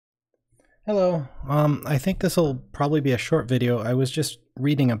Hello. I think this will probably be a short video. I was just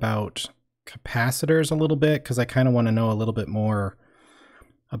reading about capacitors a little bit because I kind of want to know a little bit more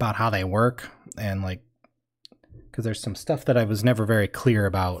about how they work, and because there's some stuff that I was never very clear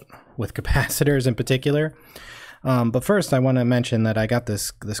about with capacitors in particular. But first I want to mention that I got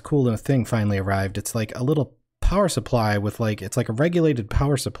this cool little thing finally arrived. It's like a little power supply with it's like a regulated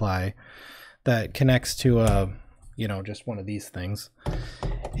power supply that connects to just one of these things.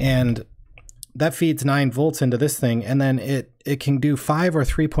 And that feeds 9 volts into this thing, and then it can do 5 or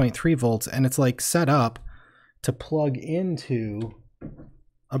 3.3 volts, and it's like set up to plug into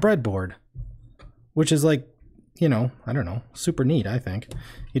a breadboard, which is like, I don't know, super neat, I think.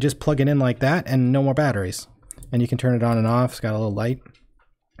 You just plug it in like that and no more batteries. And you can turn it on and off. It's got a little light.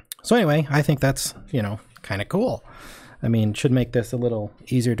 So anyway, I think that's, kind of cool. I mean, should make this a little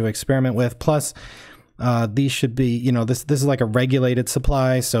easier to experiment with. Plus, these should be, this is like a regulated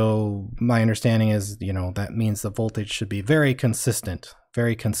supply, so my understanding is, that means the voltage should be very consistent,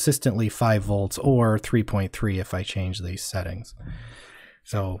 very consistently 5 volts or 3.3 if I change these settings.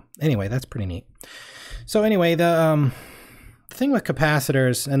 So anyway, that's pretty neat. So anyway, the thing with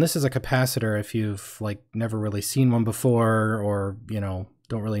capacitors, and this is a capacitor if you've never really seen one before, or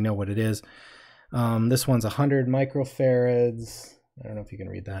don't really know what it is. This one's 100 microfarads. I don't know if you can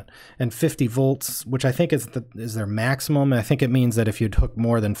read that. And 50 volts, which I think is their maximum. I think it means that if you took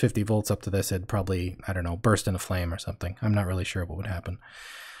more than 50 volts up to this, it'd probably, I don't know, burst into flame or something. I'm not really sure what would happen.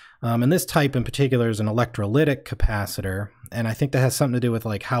 And this type in particular is an electrolytic capacitor. And I think that has something to do with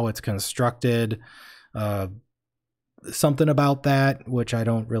how it's constructed. Something about that, which I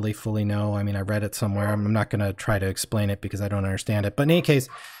don't really fully know. I mean, I read it somewhere. I'm not going to try to explain it because I don't understand it. But in any case,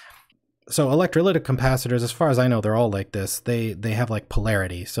 so electrolytic capacitors, as far as I know, they're all like this. They have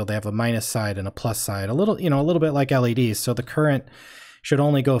polarity. So they have a minus side and a plus side, a little bit like LEDs. So the current should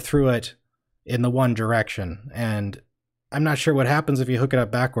only go through it in the one direction. And I'm not sure what happens if you hook it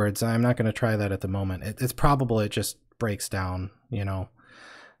up backwards. I'm not going to try that at the moment. It's probable it just breaks down,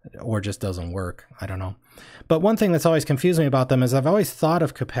 or just doesn't work. I don't know. But one thing that's always confused me about them is I've always thought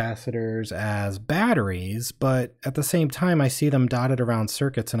of capacitors as batteries, but at the same time I see them dotted around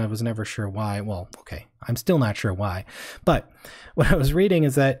circuits and I was never sure why. Well, okay, I'm still not sure why. But what I was reading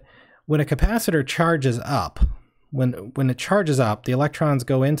is that when a capacitor charges up, when it charges up, the electrons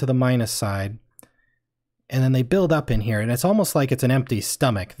go into the minus side and then they build up in here, and it's almost like it's an empty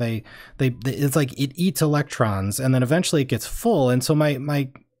stomach. It's like it eats electrons and then eventually it gets full. And so my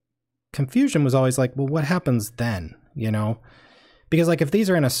confusion was always well, what happens then, because if these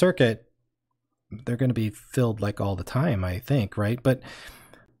are in a circuit, they're going to be filled all the time, I think, right? But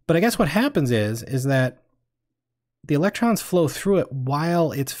I guess what happens is that the electrons flow through it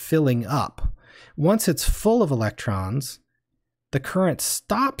while it's filling up. Once it's full of electrons, the current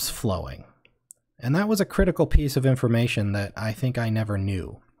stops flowing. And that was a critical piece of information that I think I never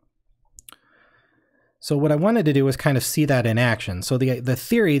knew. So what I wanted to do was kind of see that in action. So the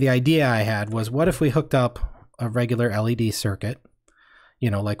theory, the idea I had was, what if we hooked up a regular LED circuit,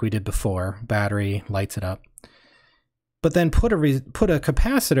 like we did before, battery lights it up, but then put a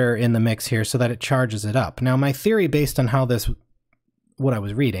capacitor in the mix here so that it charges it up. Now my theory based on what I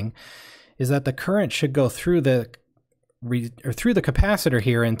was reading is that the current should go through the capacitor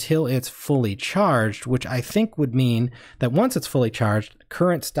here until it's fully charged, which I think would mean that once it's fully charged,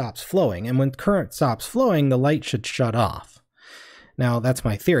 current stops flowing. And when current stops flowing, the light should shut off. Now, that's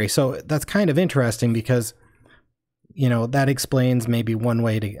my theory. So that's kind of interesting because, that explains maybe one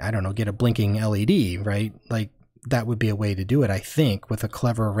way to, I don't know, get a blinking LED, right? That would be a way to do it, I think, with a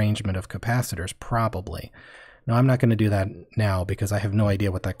clever arrangement of capacitors, probably. Now, I'm not going to do that now because I have no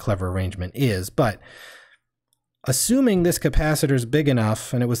idea what that clever arrangement is, but assuming this capacitor is big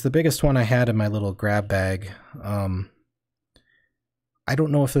enough, and it was the biggest one I had in my little grab bag, I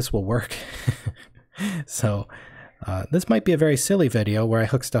don't know if this will work. So this might be a very silly video where I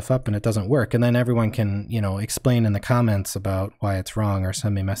hook stuff up and it doesn't work, and then everyone can, explain in the comments about why it's wrong or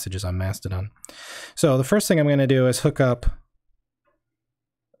send me messages on Mastodon. So the first thing I'm going to do is hook up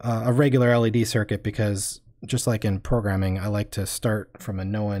a regular LED circuit because, just like in programming, I like to start from a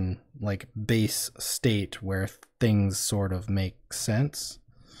known base state where things sort of make sense.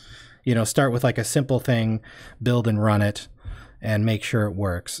 Start with a simple thing, build and run it, and make sure it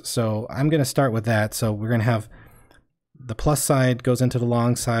works. So I'm going to start with that. So we're going to have the plus side goes into the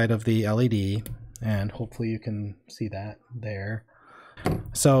long side of the LED, and hopefully you can see that there.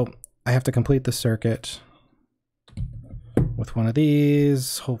 So I have to complete the circuit with one of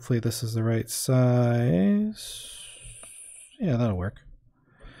these. Hopefully this is the right size. Yeah, that'll work.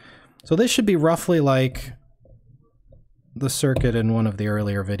 So this should be roughly the circuit in one of the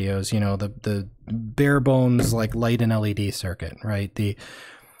earlier videos, you know, the bare bones like light and LED circuit, right? The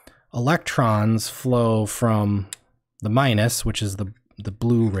electrons flow from the minus, which is the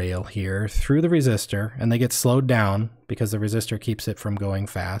blue rail here, through the resistor, and they get slowed down because the resistor keeps it from going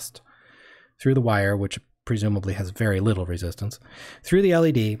fast, through the wire, which presumably has very little resistance, through the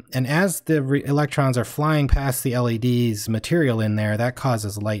LED, and as the electrons are flying past the LED's material in there, that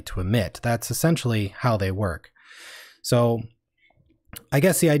causes light to emit. That's essentially how they work. So I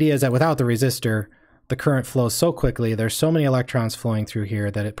guess the idea is that without the resistor, the current flows so quickly, there's so many electrons flowing through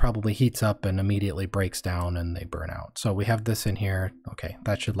here that it probably heats up and immediately breaks down and they burn out. So we have this in here. Okay,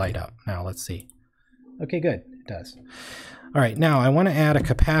 that should light up. Now let's see. Okay, good, it does. All right, now I want to add a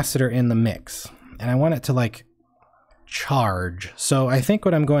capacitor in the mix, and I want it to like charge. So I think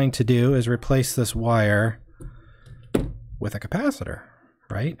what I'm going to do is replace this wire with a capacitor,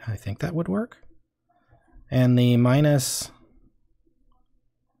 right? I think that would work. And the minus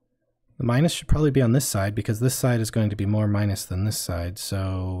should probably be on this side because this side is going to be more minus than this side.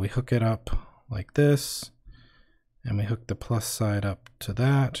 So we hook it up like this, and we hook the plus side up to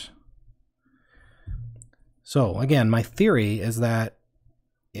that. So again, my theory is that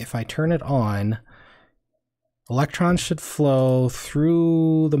if I turn it on, electrons should flow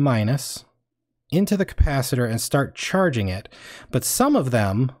through the minus into the capacitor and start charging it. But some of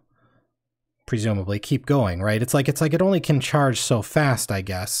them presumably keep going, right? It's like it only can charge so fast, I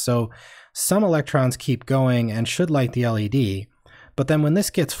guess. So some electrons keep going and should light the LED, but then when this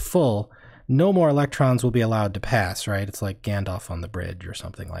gets full, no more electrons will be allowed to pass, right? It's like Gandalf on the bridge or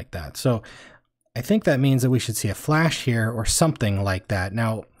something like that. So I think that means that we should see a flash here or something like that.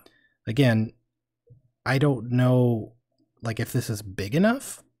 Now, again, I don't know like if this is big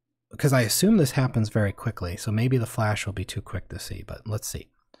enough, because I assume this happens very quickly. So maybe the flash will be too quick to see, but let's see.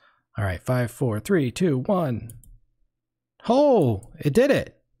 All right, 5, 4, 3, 2, 1. Oh, it did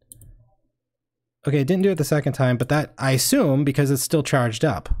it. Okay, it didn't do it the second time, but that, I assume, because it's still charged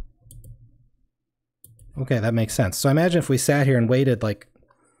up. Okay, that makes sense. So imagine if we sat here and waited like,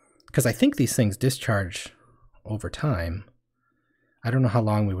 because I think these things discharge over time. I don't know how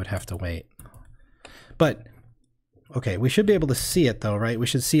long we would have to wait. But, okay, we should be able to see it though, right? We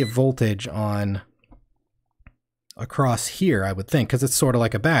should see a voltage on across here, I would think, because it's sort of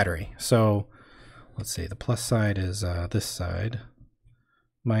like a battery. So let's see, the plus side is this side,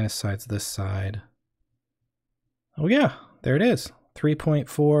 minus side's this side. Oh yeah, there it is,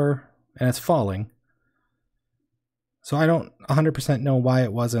 3.4, and it's falling. So I don't 100% know why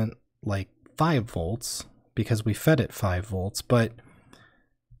it wasn't like 5 volts, because we fed it 5 volts, but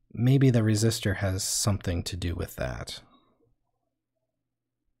maybe the resistor has something to do with that.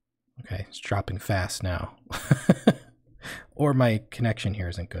 Okay, it's dropping fast now. Or my connection here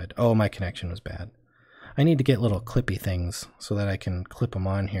isn't good. Oh, my connection was bad. I need to get little clippy things so that I can clip them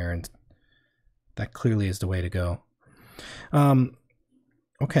on here, and that clearly is the way to go.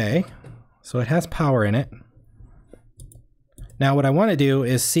 Okay, so it has power in it. Now what I want to do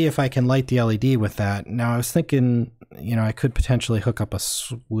is see if I can light the LED with that. Now I was thinking, you know, I could potentially hook up a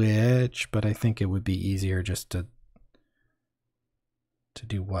switch, but I think it would be easier just to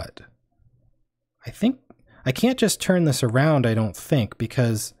do what? I think I can't just turn this around, I don't think,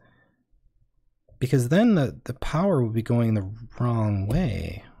 because then the power would be going the wrong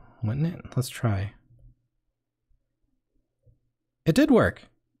way, wouldn't it? Let's try. It did work.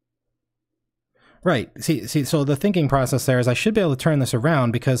 Right. See, so the thinking process there is I should be able to turn this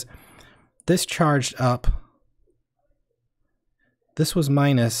around because this charged up. This was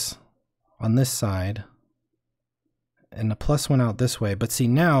minus on this side, and the plus went out this way. But see,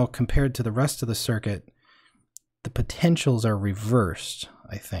 now compared to the rest of the circuit, the potentials are reversed,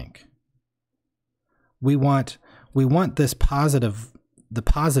 I think. We want this positive, the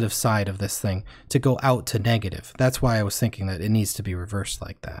positive side of this thing to go out to negative. That's why I was thinking that it needs to be reversed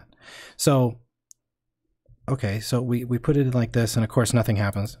like that. So okay, so we put it in like this, and of course nothing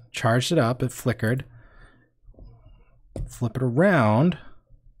happens. Charged it up, it flickered. Flip it around,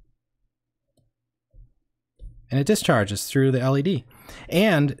 and it discharges through the LED.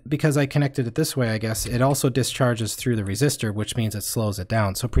 And because I connected it this way, I guess, it also discharges through the resistor, which means it slows it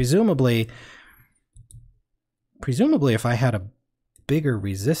down. So presumably if I had a bigger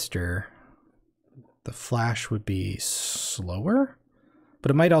resistor, the flash would be slower,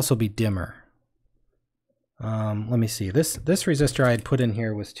 but it might also be dimmer. Let me see. This resistor I had put in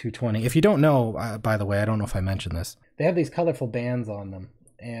here was 220. If you don't know, by the way, I don't know if I mentioned this. They have these colorful bands on them,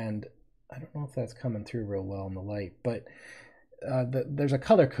 and I don't know if that's coming through real well in the light, but there's a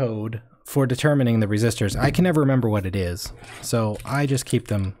color code for determining the resistors. I can never remember what it is, so I just keep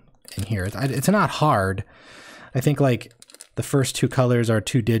them in here. It's not hard. I think like the first two colors are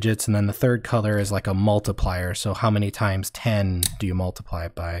 2 digits, and then the third color is like a multiplier. So how many times 10 do you multiply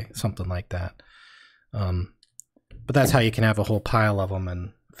it by? Something like that. But that's how you can have a whole pile of them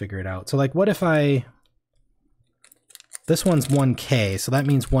and figure it out. So like, what if this one's 1K, so that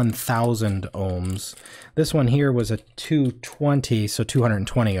means 1,000 ohms. This one here was a 220, so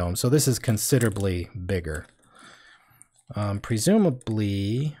 220 ohms. So this is considerably bigger.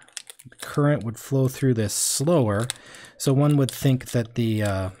 Presumably, current would flow through this slower. So one would think that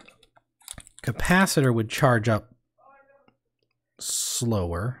the capacitor would charge up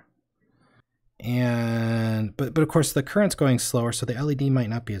slower. But of course the current's going slower, so the LED might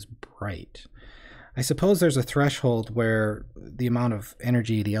not be as bright. I suppose there's a threshold where the amount of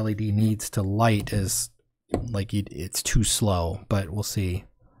energy the LED needs to light is like it's too slow, but we'll see.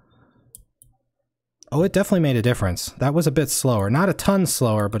 Oh, it definitely made a difference. That was a bit slower. Not a ton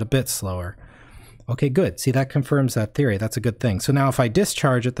slower, but a bit slower. Okay, good. See, that confirms that theory. That's a good thing. So now if I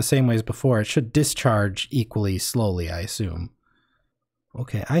discharge it the same way as before, it should discharge equally slowly, I assume.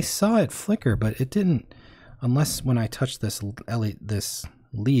 Okay, I saw it flicker, but it didn't, unless when I touched this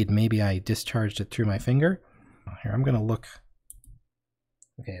lead, maybe I discharged it through my finger. Here, I'm gonna look.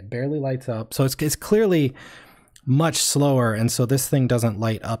 Okay, it barely lights up. So it's clearly much slower, and so this thing doesn't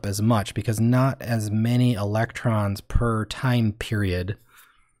light up as much because not as many electrons per time period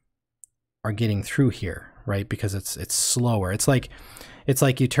are getting through here, right? Because it's slower. It's like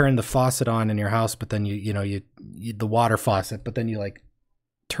you turn the faucet on in your house, but then you the water faucet, but then you like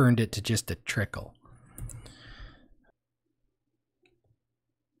turned it to just a trickle.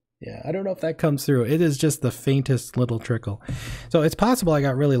 Yeah, I don't know if that comes through. It is just the faintest little trickle. So it's possible I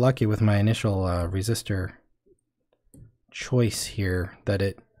got really lucky with my initial resistor choice here, that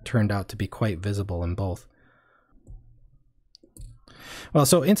it turned out to be quite visible in both. Well,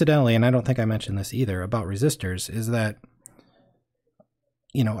 so incidentally, and I don't think I mentioned this either about resistors, is that,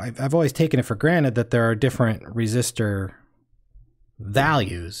 you know, I've always taken it for granted that there are different resistor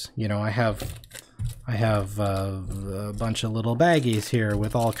values. You know, I have a bunch of little baggies here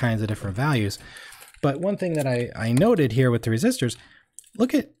with all kinds of different values. But one thing that I noted here with the resistors,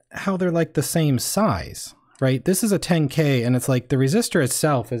 look at how they're like the same size, right? This is a 10K, and it's like the resistor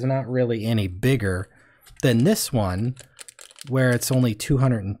itself is not really any bigger than this one, where it's only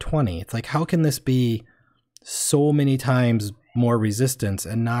 220. It's like, how can this be so many times more resistance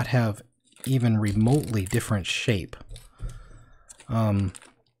and not have even remotely different shape? I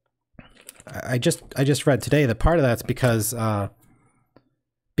just read today that part of that's because I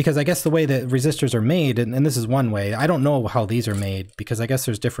guess the way that resistors are made, and this is one way, I don't know how these are made because I guess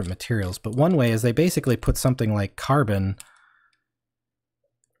there's different materials, but one way is they basically put something like carbon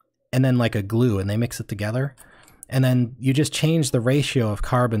and then like a glue, and they mix it together, and then you just change the ratio of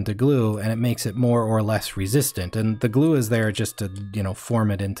carbon to glue and it makes it more or less resistant. And the glue is there just to, you know,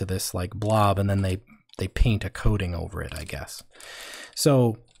 form it into this like blob, and then they paint a coating over it, I guess.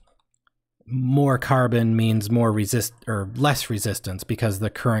 So more carbon means more less resistance because the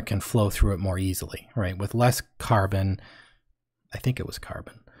current can flow through it more easily, right? With less carbon, I think it was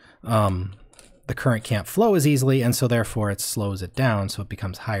carbon, the current can't flow as easily, and so therefore it slows it down, so it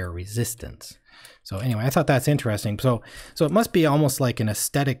becomes higher resistance. So anyway, I thought that's interesting. So it must be almost like an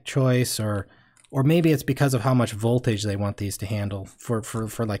aesthetic choice, or maybe it's because of how much voltage they want these to handle for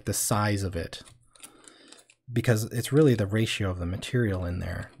like the size of it, because it's really the ratio of the material in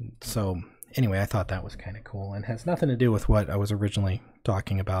there. So anyway, I thought that was kind of cool and has nothing to do with what I was originally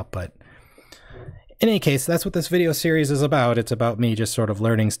talking about. But in any case, that's what this video series is about. It's about me just sort of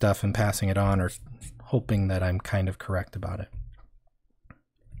learning stuff and passing it on, or hoping that I'm kind of correct about it.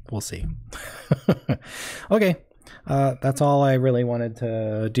 We'll see. Okay, that's all I really wanted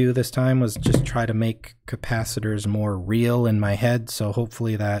to do this time, was just try to make capacitors more real in my head. So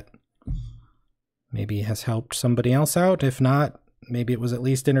hopefully that maybe has helped somebody else out. If not, maybe it was at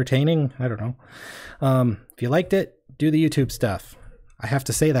least entertaining. I don't know. If you liked it, do the YouTube stuff. I have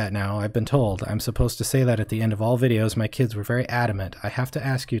to say that now. I've been told I'm supposed to say that at the end of all videos. My kids were very adamant. I have to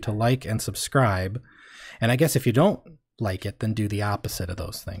ask you to like and subscribe. And I guess if you don't like it, then do the opposite of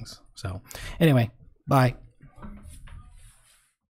those things. So anyway, bye.